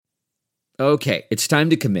Okay, it's time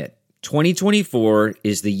to commit. 2024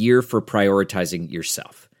 is the year for prioritizing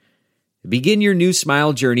yourself. Begin your new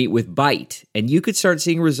smile journey with Byte, and you could start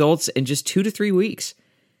seeing results in just 2 to 3 weeks.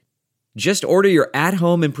 Just order your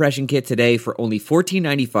at-home impression kit today for only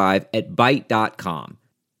 $14.95 at Byte.com.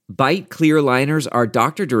 Byte clear aligners are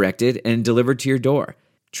doctor-directed and delivered to your door.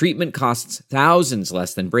 Treatment costs thousands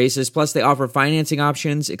less than braces, plus they offer financing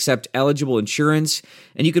options, accept eligible insurance,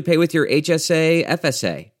 and you could pay with your HSA,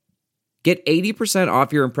 FSA. Get 80%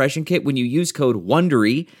 off your impression kit when you use code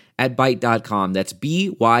WONDERY at Byte.com. That's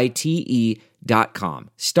BYTE.com.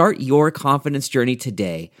 Start your confidence journey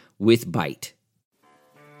today with Byte.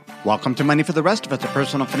 Welcome to Money for the Rest of Us, a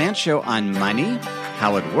personal finance show on money,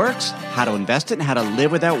 how it works, how to invest it, and how to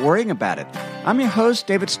live without worrying about it. I'm your host,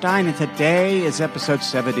 David Stein, and today is episode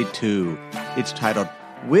 72. It's titled,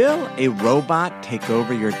 Will a Robot Take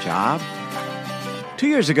Over Your Job? 2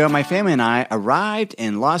 years ago, my family and I arrived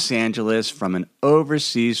in Los Angeles from an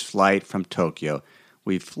overseas flight from Tokyo.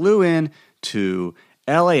 We flew in to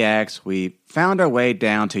LAX. We found our way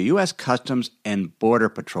down to U.S. Customs and Border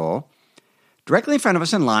Patrol. Directly in front of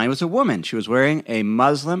us in line was a woman. She was wearing a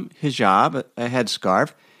Muslim hijab, a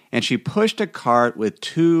headscarf, and she pushed a cart with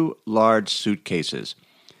 2 large suitcases.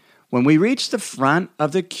 When we reached the front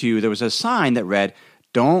of the queue, there was a sign that read,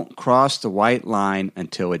 "Don't cross the white line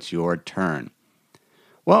until it's your turn."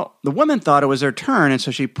 Well, the woman thought it was her turn, and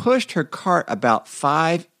so she pushed her cart about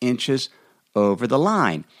 5 inches over the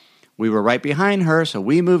line. We were right behind her, so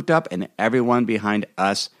we moved up, and everyone behind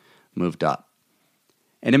us moved up.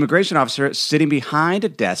 An immigration officer sitting behind a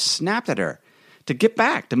desk snapped at her to get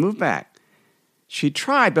back, to move back. She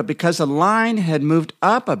tried, but because the line had moved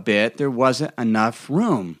up a bit, there wasn't enough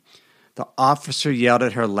room. The officer yelled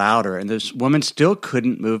at her louder, and this woman still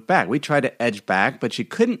couldn't move back. We tried to edge back, but she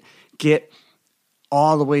couldn't get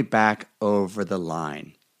all the way back over the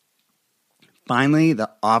line. Finally, the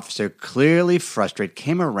officer, clearly frustrated,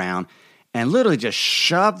 came around and literally just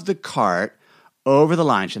shoved the cart over the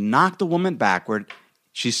line. She knocked the woman backward.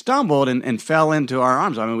 She stumbled and fell into our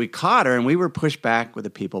arms. I mean, we caught her and we were pushed back with the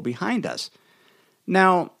people behind us.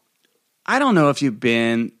 Now, I don't know if you've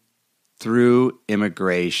been through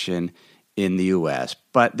immigration in the U.S.,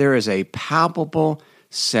 but there is a palpable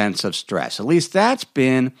sense of stress. At least that's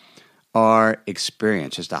been our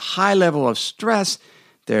experience. Just a high level of stress.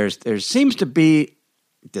 There seems to be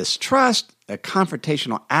distrust, a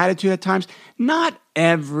confrontational attitude at times. Not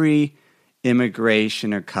every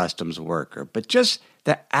immigration or customs worker, but just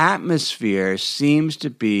the atmosphere seems to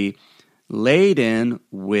be laden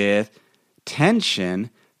with tension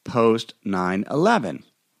post 9/11.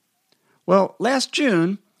 Well, last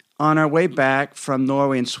June, on our way back from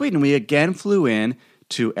Norway and Sweden, we again flew in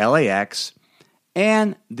to LAX,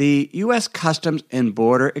 and the U.S. Customs and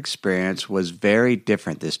Border experience was very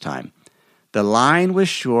different this time. The line was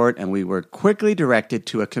short, and we were quickly directed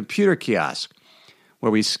to a computer kiosk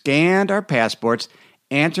where we scanned our passports,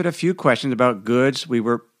 answered a few questions about goods we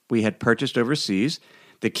had purchased overseas.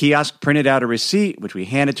 The kiosk printed out a receipt, which we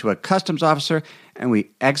handed to a customs officer, and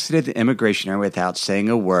we exited the immigration area without saying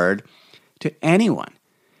a word to anyone.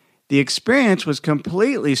 The experience was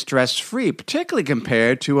completely stress-free, particularly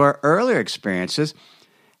compared to our earlier experiences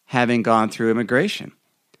having gone through immigration.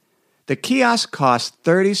 The kiosks cost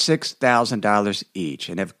 $36,000 each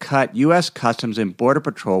and have cut U.S. Customs and Border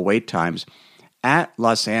Patrol wait times at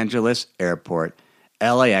Los Angeles Airport,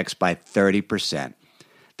 LAX, by 30%.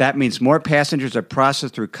 That means more passengers are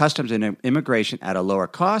processed through customs and immigration at a lower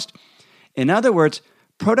cost. In other words,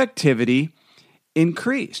 productivity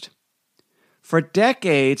increased. For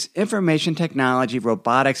decades, information technology,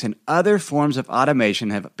 robotics, and other forms of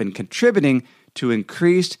automation have been contributing to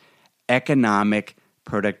increased economic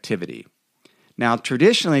productivity. Now,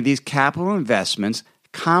 traditionally, these capital investments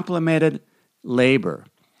complemented labor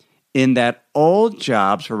in that old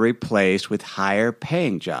jobs were replaced with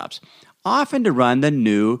higher-paying jobs, often to run the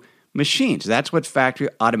new machines. That's what factory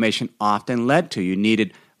automation often led to. You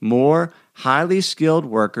needed more highly skilled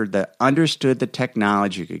worker that understood the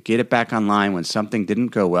technology, could get it back online when something didn't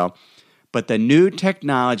go well. But the new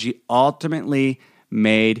technology ultimately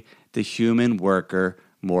made the human worker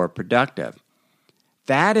more productive.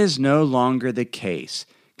 That is no longer the case.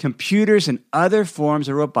 Computers and other forms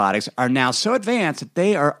of robotics are now so advanced that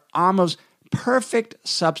they are almost perfect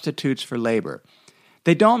substitutes for labor.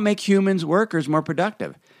 They don't make humans workers more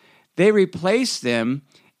productive. They replace them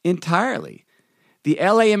entirely. The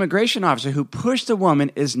LA immigration officer who pushed the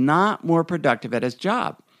woman is not more productive at his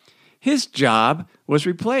job. His job was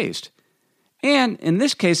replaced. And in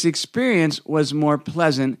this case, the experience was more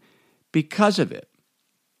pleasant because of it.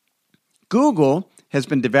 Google has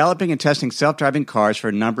been developing and testing self-driving cars for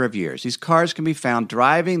a number of years. These cars can be found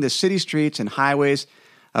driving the city streets and highways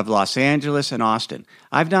of Los Angeles and Austin.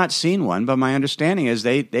 I've not seen one, but my understanding is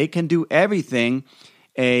they can do everything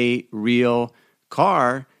a real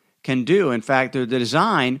car can do. In fact, the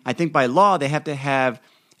design, I think by law, they have to have,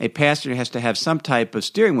 a passenger has to have some type of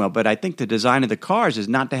steering wheel, but I think the design of the cars is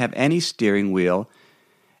not to have any steering wheel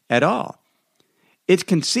at all. It's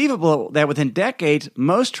conceivable that within decades,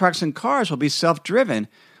 most trucks and cars will be self-driven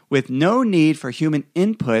with no need for human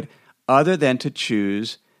input other than to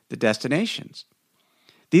choose the destinations.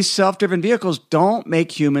 These self-driven vehicles don't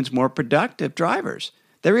make humans more productive drivers.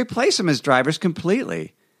 They replace them as drivers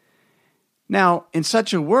completely. Now, in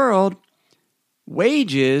such a world,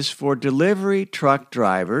 wages for delivery truck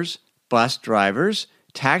drivers, bus drivers,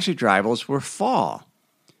 taxi drivers will fall,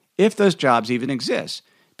 if those jobs even exist,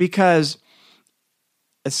 because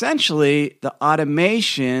essentially the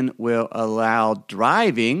automation will allow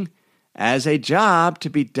driving as a job to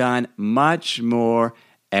be done much more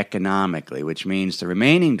economically, which means the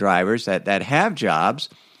remaining drivers that have jobs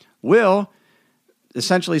will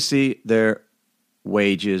essentially see their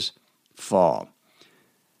wages fall.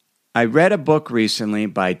 I read a book recently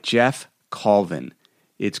by Jeff Colvin.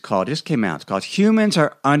 Just came out. It's called Humans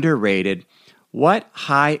Are Underrated: What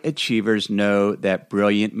High Achievers Know That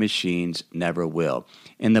Brilliant Machines Never Will.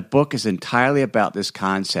 And the book is entirely about this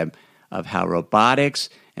concept of how robotics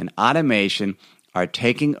and automation are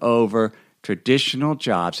taking over traditional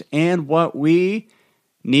jobs and what we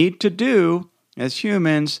need to do as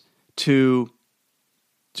humans to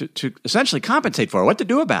essentially compensate for it, what to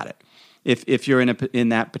do about it. If you're in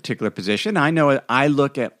that particular position, I know I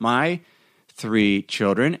look at my 3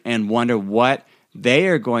 children and wonder what they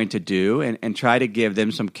are going to do and try to give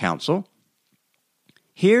them some counsel.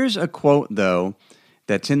 Here's a quote, though,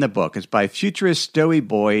 that's in the book. It's by futurist Stowe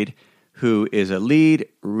Boyd, who is a lead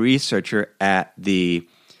researcher at the,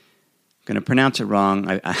 I'm going to pronounce it wrong,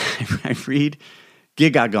 I read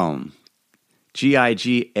Gigaom,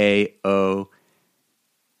 Gigaom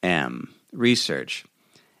research.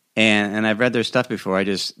 And I've read their stuff before.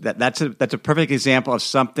 That's a perfect example of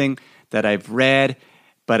something that I've read,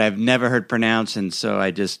 but I've never heard pronounced, and so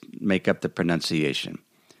I just make up the pronunciation.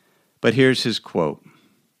 But here's his quote.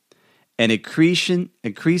 An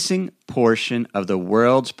increasing portion of the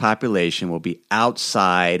world's population will be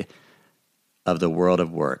outside of the world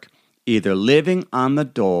of work, either living on the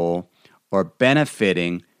dole or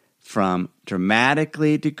benefiting from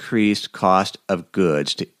dramatically decreased cost of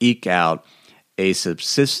goods to eke out a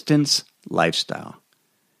subsistence lifestyle.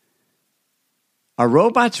 Are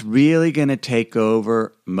robots really going to take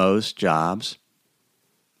over most jobs?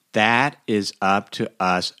 That is up to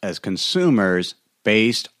us as consumers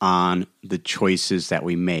based on the choices that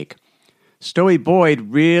we make. Stowe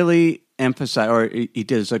Boyd really he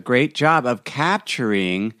does a great job of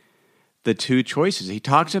capturing the two choices. He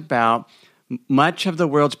talks about much of the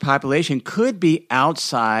world's population could be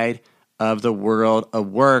outside of the world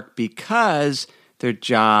of work because their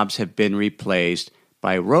jobs have been replaced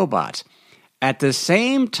by robots. At the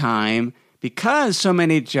same time, because so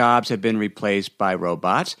many jobs have been replaced by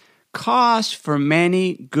robots, costs for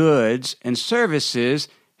many goods and services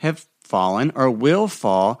have fallen or will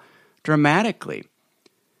fall dramatically.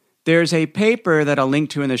 There's a paper that I'll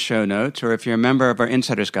link to in the show notes, or if you're a member of our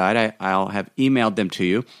Insider's Guide, I'll have emailed them to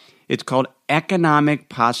you. It's called Economic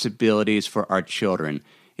Possibilities for Our Children.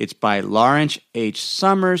 It's by Lawrence H.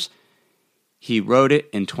 Summers. He wrote it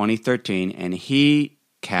in 2013, and he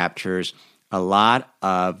captures a lot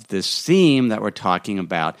of this theme that we're talking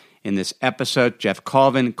about in this episode. Jeff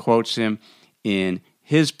Colvin quotes him in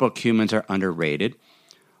his book, Humans Are Underrated.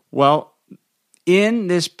 Well, in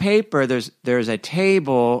this paper, there's a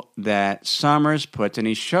table that Summers puts, and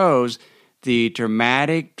he shows the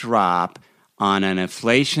dramatic drop on an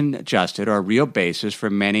inflation-adjusted or real basis for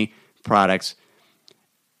many products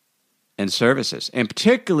and services. And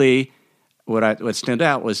particularly, what stood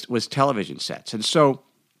out was television sets. And so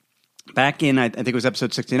back in, I think it was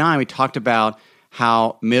episode 69, we talked about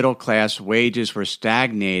how middle-class wages were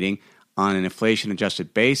stagnating on an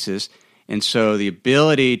inflation-adjusted basis. And so the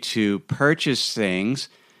ability to purchase things,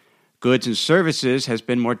 goods and services, has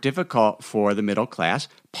been more difficult for the middle class,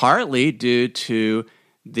 partly due to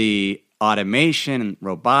the automation and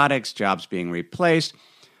robotics, jobs being replaced.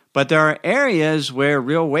 But there are areas where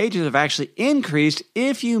real wages have actually increased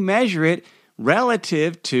if you measure it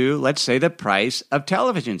relative to, let's say, the price of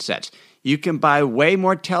television sets. You can buy way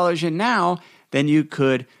more television now than you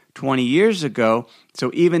could 20 years ago.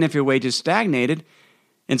 So even if your wages stagnated,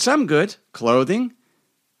 in some goods, clothing,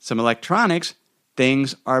 some electronics,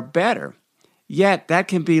 things are better. Yet that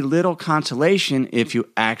can be little consolation if you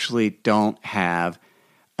actually don't have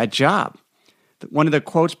a job. One of the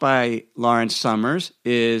quotes by Lawrence Summers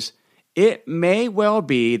is, "It may well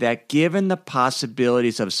be that given the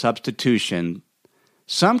possibilities of substitution,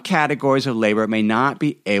 some categories of labor may not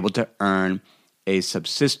be able to earn a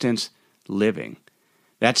subsistence living."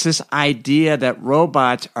 That's this idea that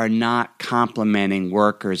robots are not complementing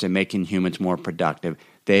workers and making humans more productive.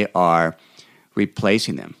 They are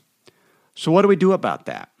replacing them. So what do we do about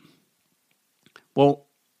that? Well,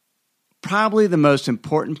 probably the most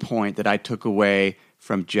important point that I took away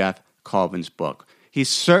from Jeff Colvin's book. He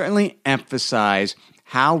certainly emphasized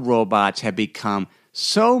how robots have become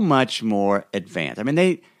so much more advanced. I mean,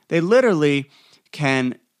 they literally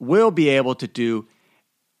will be able to do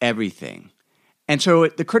everything. And so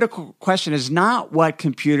the critical question is not what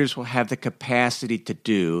computers will have the capacity to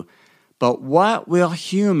do, but what will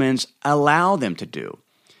humans allow them to do?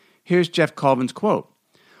 Here's Jeff Colvin's quote.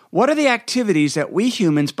 "What are the activities that we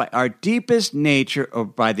humans, by our deepest nature or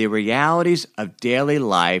by the realities of daily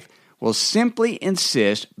life, will simply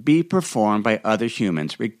insist be performed by other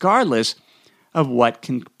humans, regardless of what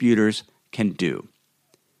computers can do?"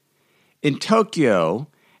 In Tokyo,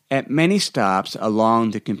 at many stops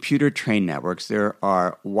along the computer train networks, there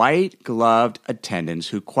are white-gloved attendants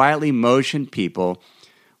who quietly motion people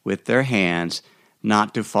with their hands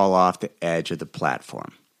not to fall off the edge of the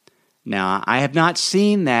platform. Now, I have not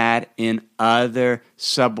seen that in other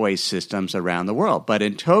subway systems around the world, but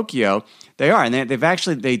in Tokyo, they are. And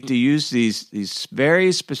they do use these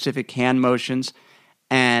very specific hand motions,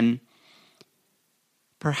 and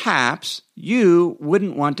perhaps you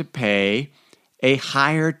wouldn't want to pay a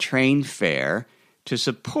higher train fare to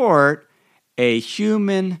support a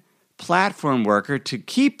human platform worker to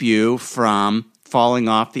keep you from falling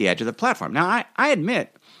off the edge of the platform. Now, I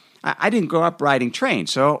admit, I didn't grow up riding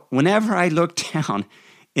trains, so whenever I look down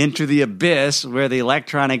into the abyss where the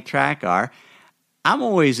electronic track are, I'm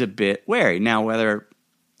always a bit wary. Now,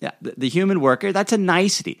 the human worker, that's a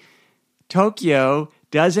nicety. Tokyo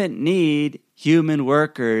doesn't need human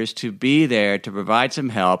workers to be there to provide some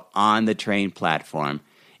help on the train platform.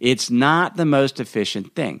 It's not the most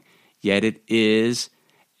efficient thing, yet it is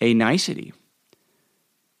a nicety.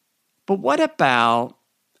 But what about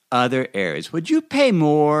other areas? Would you pay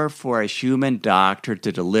more for a human doctor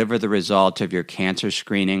to deliver the results of your cancer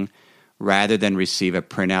screening rather than receive a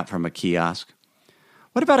printout from a kiosk?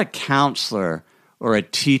 What about a counselor or a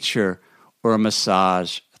teacher or a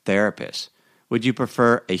massage therapist? Would you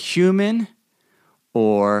prefer a human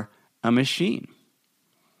or a machine?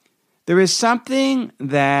 There is something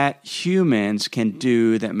that humans can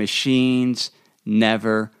do that machines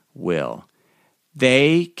never will.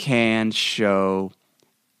 They can show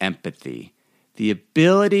empathy, the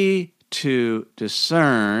ability to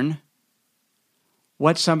discern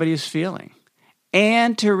what somebody is feeling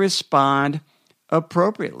and to respond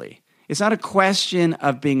appropriately. It's not a question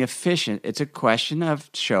of being efficient. It's a question of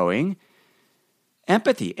showing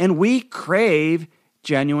empathy. And we crave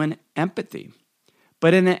genuine empathy.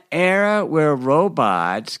 But in an era where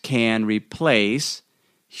robots can replace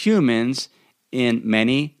humans in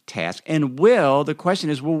many tasks, and the question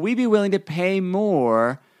is, will we be willing to pay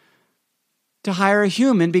more to hire a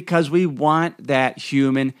human because we want that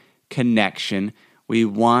human connection? We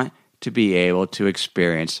want to be able to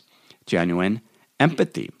experience genuine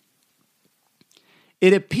empathy.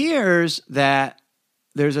 It appears that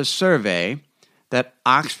there's a survey that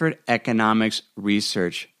Oxford Economics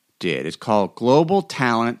Research did. It's called Global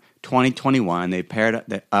Talent 2021. They paired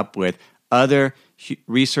it up with other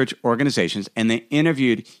research organizations, and they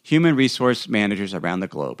interviewed human resource managers around the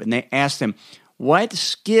globe. And they asked them, what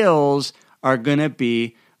skills are going to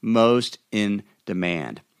be most in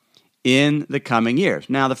demand in the coming years?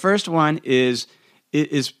 Now, the first one is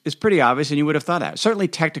pretty obvious, and you would have thought that. Certainly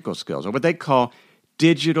technical skills, or what they call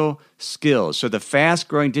digital skills. So the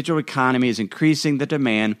fast-growing digital economy is increasing the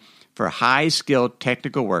demand for high-skilled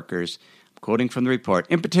technical workers. I'm quoting from the report.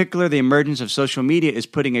 In particular, the emergence of social media is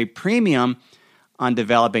putting a premium on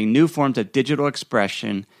developing new forms of digital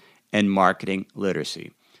expression and marketing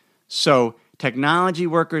literacy. So technology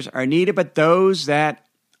workers are needed, but those that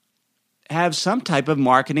have some type of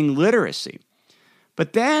marketing literacy.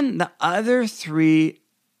 But then the other three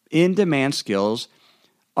in-demand skills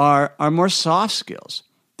are more soft skills.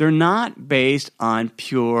 They're not based on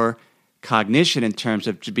pure cognition in terms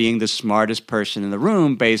of being the smartest person in the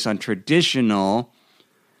room based on traditional,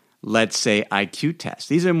 let's say, IQ tests.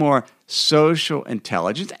 These are more social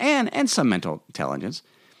intelligence and some mental intelligence.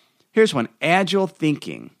 Here's one, agile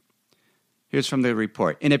thinking. Here's from the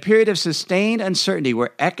report. In a period of sustained uncertainty where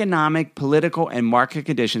economic, political, and market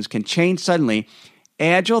conditions can change suddenly,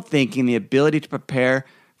 agile thinking, the ability to prepare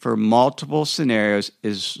for multiple scenarios,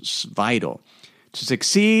 is vital. To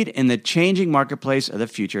succeed in the changing marketplace of the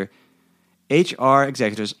future, HR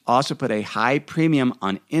executives also put a high premium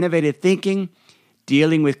on innovative thinking,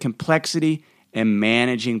 dealing with complexity, and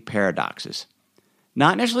managing paradoxes.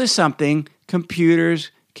 Not necessarily something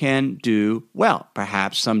computers can do well.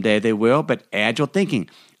 Perhaps someday they will, but agile thinking,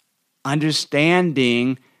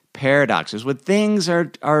 understanding paradoxes, when things are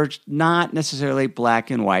not necessarily black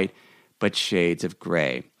and white, but shades of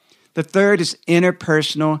gray. The third is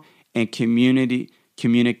interpersonal and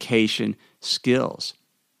communication skills.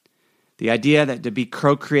 The idea that to be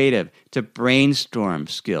co-creative, to brainstorm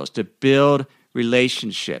skills, to build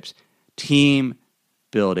relationships, team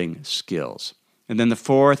building skills. And then the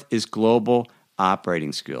fourth is global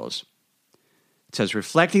operating skills. It says,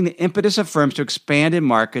 reflecting the impetus of firms to expand in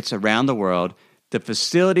markets around the world, the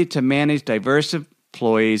facility to manage diverse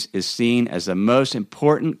employees is seen as the most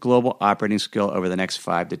important global operating skill over the next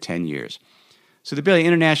 5 to 10 years. So the ability of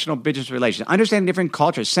international business relations, understanding different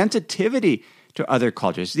cultures, sensitivity to other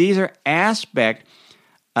cultures. These are aspects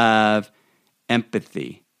of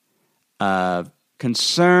empathy, of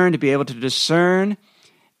concern, to be able to discern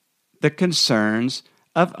the concerns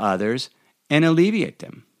of others and alleviate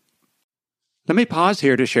them. Let me pause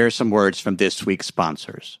here to share some words from this week's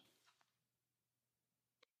sponsors.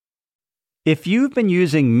 If you've been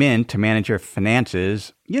using Mint to manage your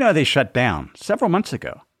finances, you know they shut down several months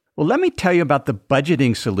ago. Well, let me tell you about the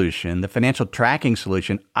budgeting solution, the financial tracking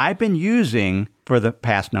solution I've been using for the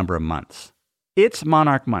past number of months. It's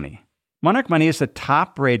Monarch Money. Monarch Money is the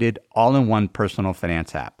top-rated all-in-one personal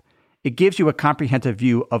finance app. It gives you a comprehensive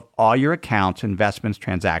view of all your accounts, investments,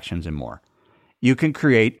 transactions, and more. You can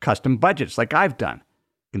create custom budgets like I've done.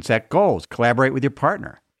 You can set goals, collaborate with your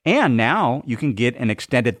partner. And now you can get an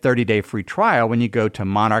extended 30-day free trial when you go to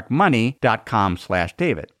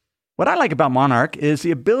monarchmoney.com/David. What I like about Monarch is the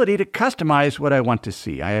ability to customize what I want to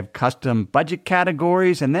see. I have custom budget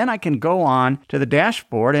categories, and then I can go on to the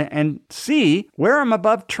dashboard and see where I'm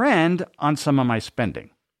above trend on some of my spending.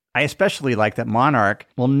 I especially like that Monarch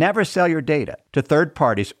will never sell your data to third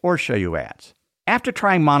parties or show you ads. After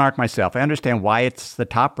trying Monarch myself, I understand why it's the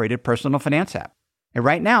top-rated personal finance app. And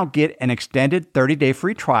right now, get an extended 30-day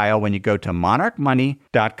free trial when you go to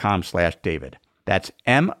monarchmoney.com/David. That's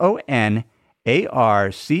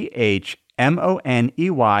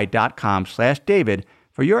monarchmoney.com/David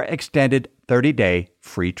for your extended 30-day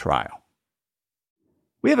free trial.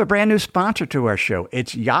 We have a brand new sponsor to our show.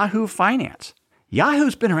 It's Yahoo Finance.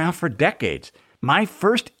 Yahoo's been around for decades. My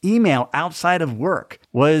first email outside of work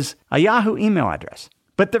was a Yahoo email address.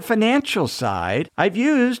 But the financial side I've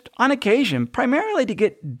used on occasion primarily to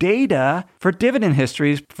get data for dividend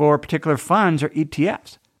histories for particular funds or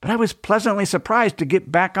ETFs. But I was pleasantly surprised to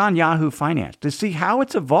get back on Yahoo Finance to see how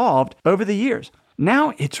it's evolved over the years.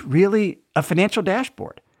 Now it's really a financial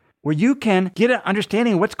dashboard where you can get an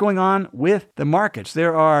understanding of what's going on with the markets.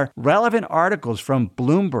 There are relevant articles from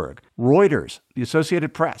Bloomberg, Reuters, the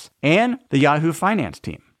Associated Press, and the Yahoo Finance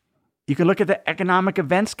team. You can look at the economic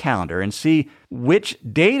events calendar and see which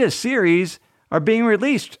data series are being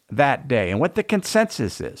released that day and what the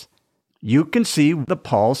consensus is. You can see the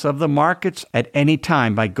pulse of the markets at any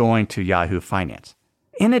time by going to Yahoo Finance.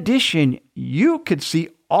 In addition, you could see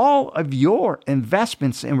all of your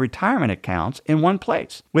investments in retirement accounts in one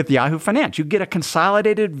place. With Yahoo Finance, you get a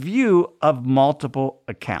consolidated view of multiple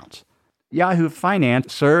accounts. Yahoo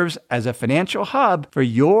Finance serves as a financial hub for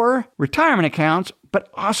your retirement accounts, but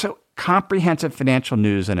also comprehensive financial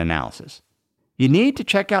news and analysis. You need to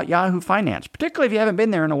check out Yahoo Finance, particularly if you haven't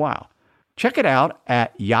been there in a while. Check it out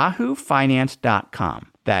at yahoofinance.com.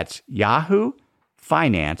 That's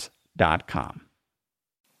yahoofinance.com.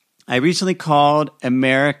 I recently called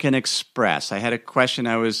American Express. I had a question.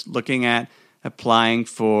 I was looking at applying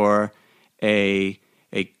for a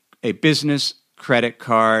business credit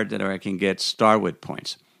card that I can get Starwood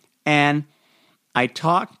points. And I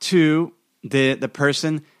talked to the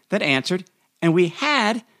person that answered, and we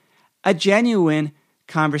had a genuine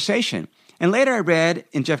conversation. And later I read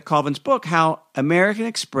in Jeff Colvin's book how American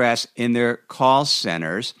Express in their call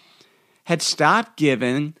centers had stopped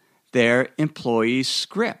giving their employees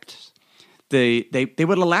scripts. They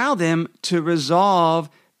would allow them to resolve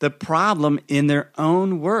the problem in their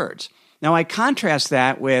own words. Now I contrast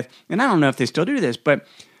that with, and I don't know if they still do this, but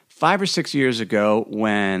 5 or 6 years ago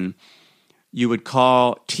when you would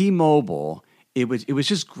call T-Mobile, it was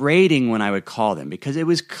just grating when I would call them because it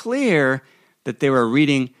was clear that they were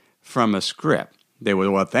reading from a script. They were,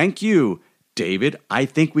 well, thank you, David, I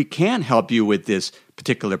think we can help you with this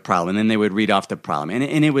particular problem. And then they would read off the problem.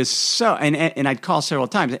 And it was so, and I'd call several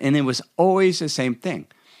times, and it was always the same thing.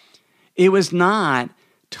 It was not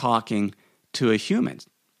talking to a human.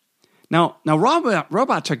 Now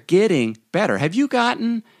robots are getting better. Have you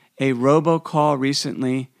gotten a robocall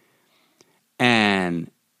recently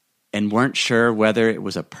and weren't sure whether it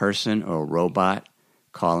was a person or a robot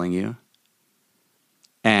calling you?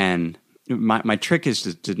 And my trick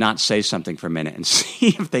is to not say something for a minute and see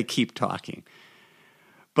if they keep talking.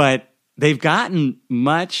 But they've gotten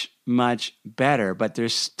much, much better. But there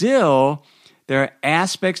are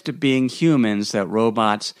aspects to being humans that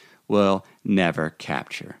robots will never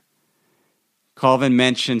capture. Colvin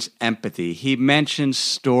mentions empathy. He mentions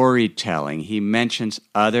storytelling. He mentions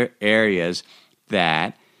other areas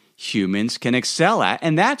that humans can excel at.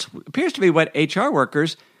 And that appears to be what HR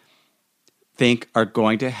workers think are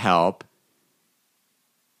going to help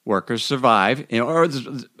workers survive, or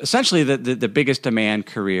essentially the biggest demand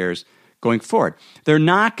careers going forward. They're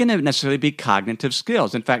not going to necessarily be cognitive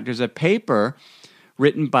skills. In fact, there's a paper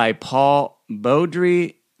written by Paul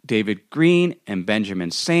Beaudry, David Green, and Benjamin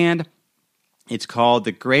Sand. It's called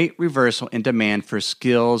The Great Reversal in Demand for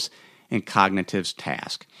Skills and Cognitive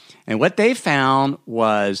Tasks. And what they found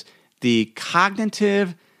was the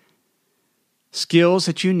cognitive skills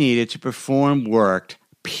that you needed to perform work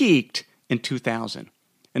peaked in 2000.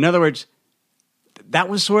 In other words, that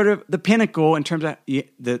was sort of the pinnacle in terms of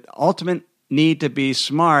the ultimate need to be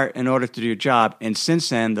smart in order to do your job. And since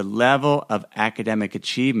then, the level of academic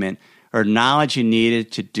achievement or knowledge you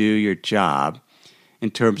needed to do your job in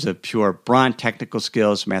terms of pure brawn, technical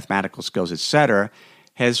skills, mathematical skills, etc.,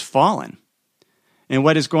 has fallen. And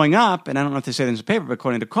what is going up, and I don't know if they say this in the paper, but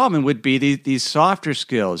according to Colvin, would be these softer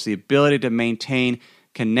skills, the ability to maintain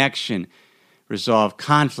connection, resolve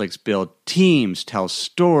conflicts, build teams, tell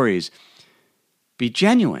stories, be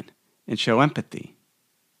genuine, and show empathy.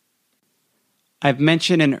 I've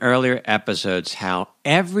mentioned in earlier episodes how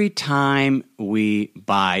every time we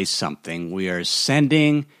buy something, we are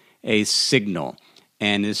sending a signal.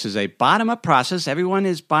 And this is a bottom-up process. Everyone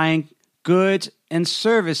is buying goods and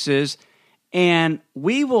services, and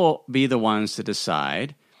we will be the ones to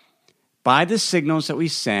decide by the signals that we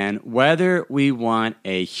send whether we want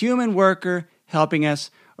a human worker helping us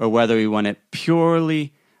or whether we want it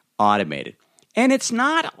purely automated. And it's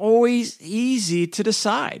not always easy to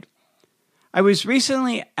decide. I was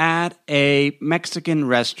recently at a Mexican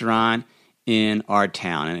restaurant in our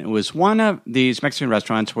town, and it was one of these Mexican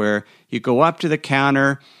restaurants where you go up to the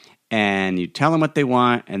counter and you tell them what they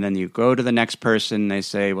want, and then you go to the next person and they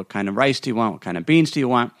say, what kind of rice do you want? What kind of beans do you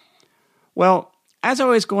want? Well, as I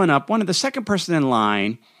was going up, the second person in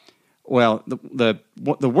line, the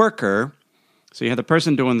worker, so you had the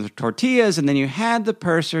person doing the tortillas, and then you had the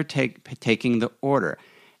purser taking the order.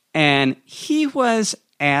 And he wasn't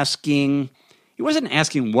asking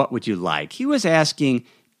what would you like. He was asking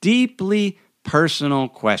deeply personal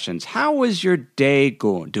questions. How was your day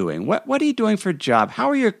doing? What are you doing for a job? How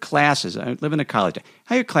are your classes? I live in a college.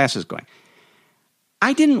 How are your classes going?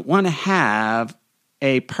 I didn't want to have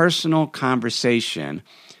a personal conversation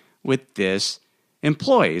with this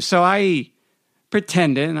employee. So I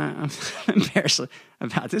pretended, and I'm embarrassed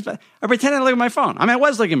about this, but I pretended to look at my phone. I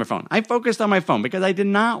was looking at my phone. I focused on my phone because I did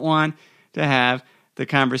not want to have the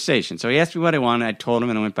conversation. So he asked me what I wanted. I told him,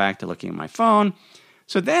 and I went back to looking at my phone.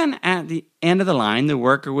 So then at the end of the line, the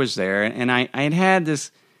worker was there, and I had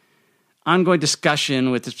this ongoing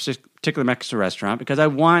discussion with this particular Mexican restaurant because I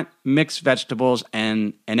want mixed vegetables,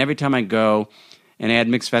 and every time I go and add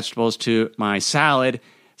mixed vegetables to my salad,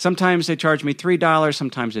 sometimes they charge me $3,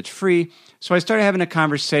 sometimes it's free. So I started having a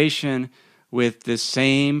conversation with the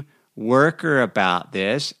same worker about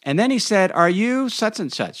this, and then he said, "Are you such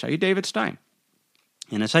and such? Are you David Stein?"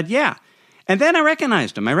 And I said, "Yeah." And then I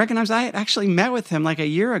recognized him. I had actually met with him like a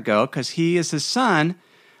year ago because he is the son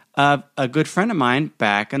of a good friend of mine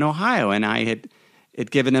back in Ohio. And I had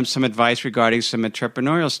given him some advice regarding some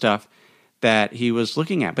entrepreneurial stuff that he was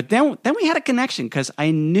looking at. But then we had a connection because I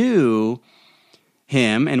knew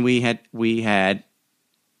him, and we had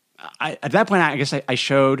at that point, I guess I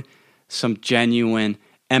showed some genuine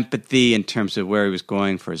empathy in terms of where he was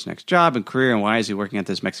going for his next job and career, and why is he working at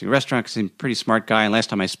this Mexican restaurant, because he's a pretty smart guy. And last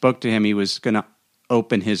time I spoke to him, he was going to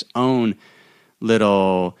open his own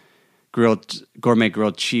little gourmet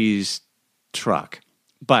grilled cheese truck.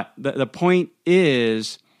 But the point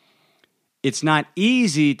is, it's not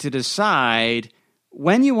easy to decide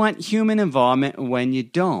when you want human involvement and when you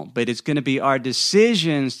don't. But it's going to be our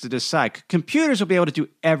decisions to decide. Computers will be able to do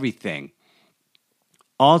everything.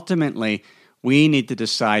 Ultimately, we need to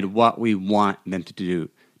decide what we want them to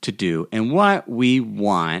to do and what we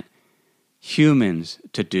want humans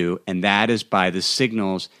to do, and that is by the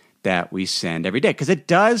signals that we send every day. Because it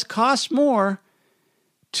does cost more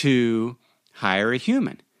to hire a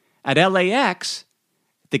human. At LAX,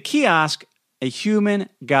 the kiosk, a human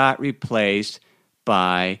got replaced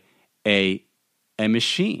by a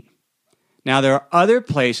machine. Now, there are other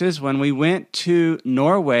places. When we went to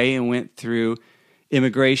Norway and went through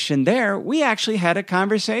immigration there, we actually had a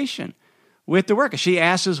conversation with the worker. She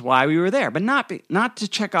asked us why we were there, but not to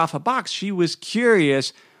check off a box. She was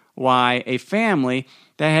curious why a family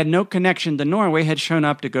that had no connection to Norway had shown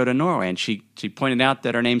up to go to Norway. And she pointed out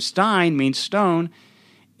that her name Stein means stone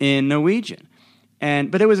in Norwegian.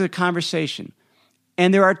 But it was a conversation.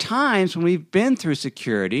 And there are times when we've been through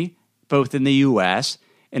security, both in the U.S.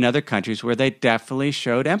 and other countries, where they definitely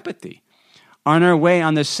showed empathy. On our way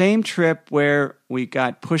on the same trip where we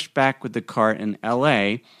got pushed back with the cart in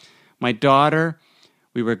L.A., my daughter,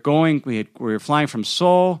 we were flying from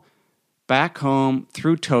Seoul back home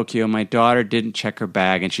through Tokyo. My daughter didn't check her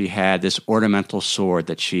bag, and she had this ornamental sword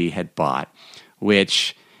that she had bought,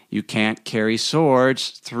 which you can't carry swords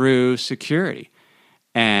through security.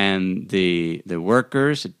 And the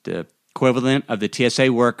workers, the equivalent of the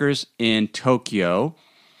TSA workers in Tokyo,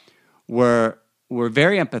 were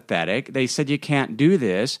very empathetic. They said, you can't do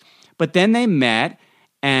this. But then they met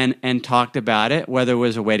and talked about it, whether it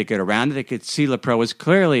was a way to get around it. They could see LaPro was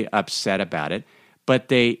clearly upset about it, but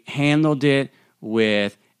they handled it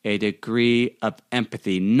with a degree of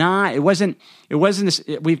empathy. We've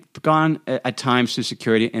gone at times through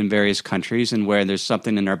security in various countries and where there's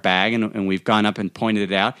something in our bag and we've gone up and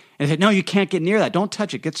pointed it out and said, no, you can't get near that. Don't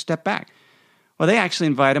touch it. Get a step back. Well, they actually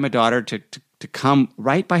invited my daughter to come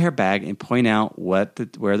right by her bag and point out where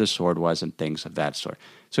the sword was and things of that sort.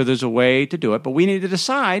 So there's a way to do it, but we need to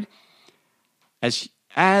decide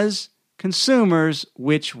as consumers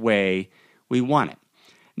which way we want it.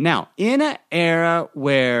 Now, in an era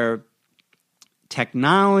where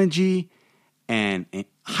technology and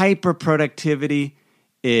hyper-productivity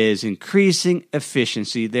is increasing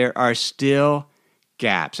efficiency, there are still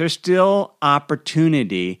gaps. There's still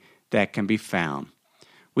opportunity that can be found.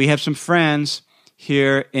 We have some friends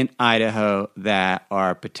here in Idaho that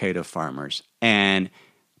are potato farmers, and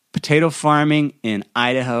potato farming in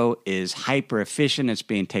Idaho is hyper-efficient. It's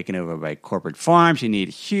being taken over by corporate farms. You need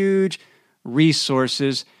huge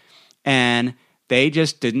resources, and they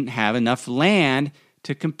just didn't have enough land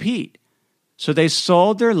to compete. So they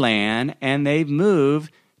sold their land, and they've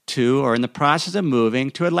moved to, or in the process of moving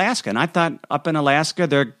to Alaska. And I thought up in Alaska,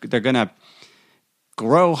 they're going to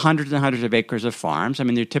grow hundreds and hundreds of acres of farms. I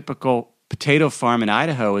mean, their typical potato farm in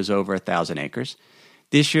Idaho is over 1,000 acres.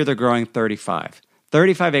 This year, they're growing 35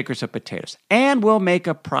 acres of potatoes, and will make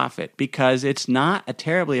a profit because it's not a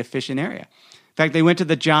terribly efficient area. In fact, they went to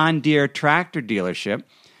the John Deere tractor dealership,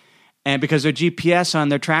 and because their GPS on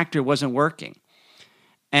their tractor wasn't working.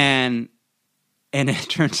 And it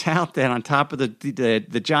turns out that on top of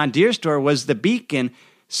the John Deere store was the beacon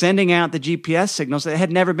sending out the GPS signals that had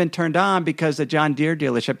never been turned on because the John Deere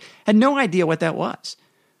dealership had no idea what that was.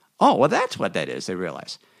 Oh, well, that's what that is, they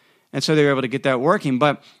realized. And so they were able to get that working.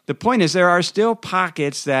 But the point is there are still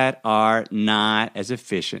pockets that are not as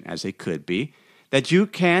efficient as they could be, that you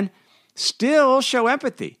can still show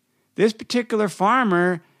empathy. This particular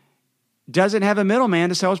farmer doesn't have a middleman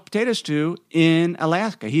to sell his potatoes to in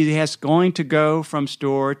Alaska. He has going to go from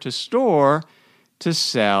store to store to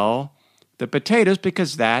sell the potatoes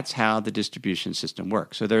because that's how the distribution system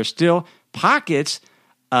works. So there are still pockets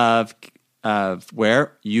of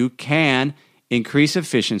where you can increase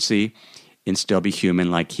efficiency and still be human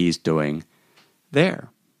like he's doing there.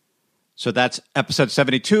 So that's episode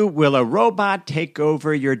 72. Will a robot take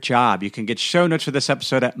over your job? You can get show notes for this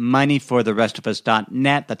episode at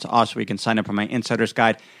moneyfortherestofus.net. That's also where you can sign up for my Insider's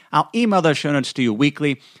Guide. I'll email those show notes to you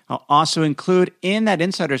weekly. I'll also include in that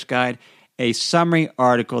Insider's Guide a summary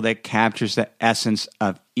article that captures the essence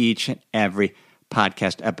of each and every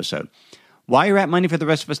podcast episode. While you're at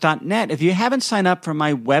moneyfortherestofus.net, if you haven't signed up for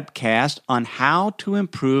my webcast on how to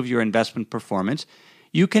improve your investment performance,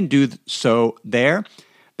 you can do so there.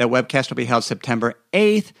 That webcast will be held September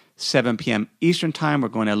 8th, 7 p.m. Eastern Time. We're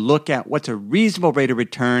going to look at what's a reasonable rate of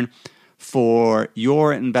return for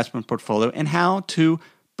your investment portfolio and how to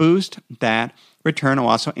boost that return. I'll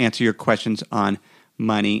also answer your questions on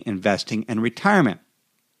money, investing, and retirement.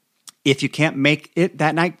 If you can't make it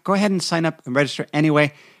that night, go ahead and sign up and register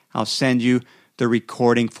anyway. I'll send you the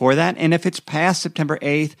recording for that. And if it's past September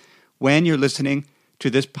 8th, when you're listening to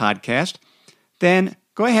this podcast, then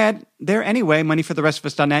go ahead there anyway,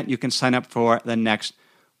 moneyfortherestofus.net. You can sign up for the next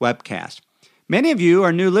webcast. Many of you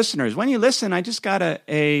are new listeners. When you listen, I just got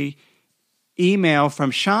a email from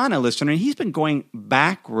Sean, a listener, and he's been going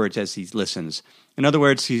backwards as he listens. In other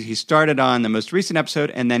words, he started on the most recent episode,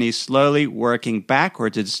 and then he's slowly working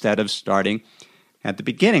backwards instead of starting at the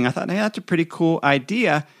beginning. I thought, hey, that's a pretty cool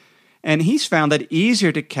idea. And he's found that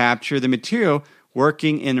easier to capture the material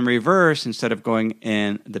working in reverse instead of going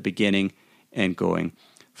in the beginning and going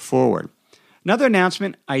forward. Another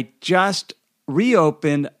announcement, I just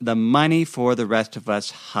reopened the Money for the Rest of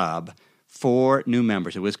Us Hub for new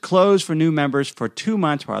members. It was closed for new members for 2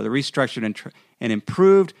 months while they restructured and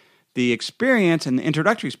improved the experience and the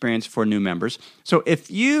introductory experience for new members. So if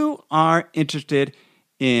you are interested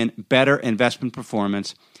in better investment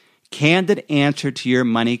performance, candid answer to your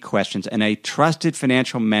money questions, and a trusted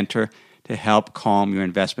financial mentor to help calm your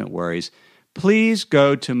investment worries, please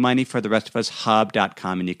go to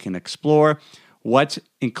moneyfortherestofus.hub.com and you can explore what's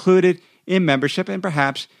included in membership and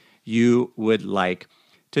perhaps you would like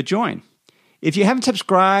to join. If you haven't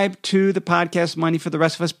subscribed to the podcast Money for the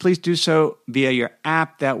Rest of Us, please do so via your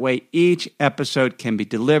app. That way each episode can be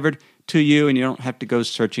delivered to you and you don't have to go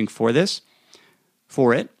searching for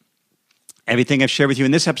it. Everything I've shared with you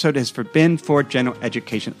in this episode has been for general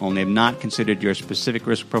education only. I've not considered your specific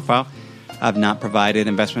risk profile. I've not provided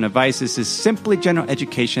investment advice. This is simply general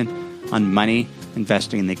education on money,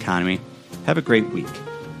 investing, and the economy. Have a great week.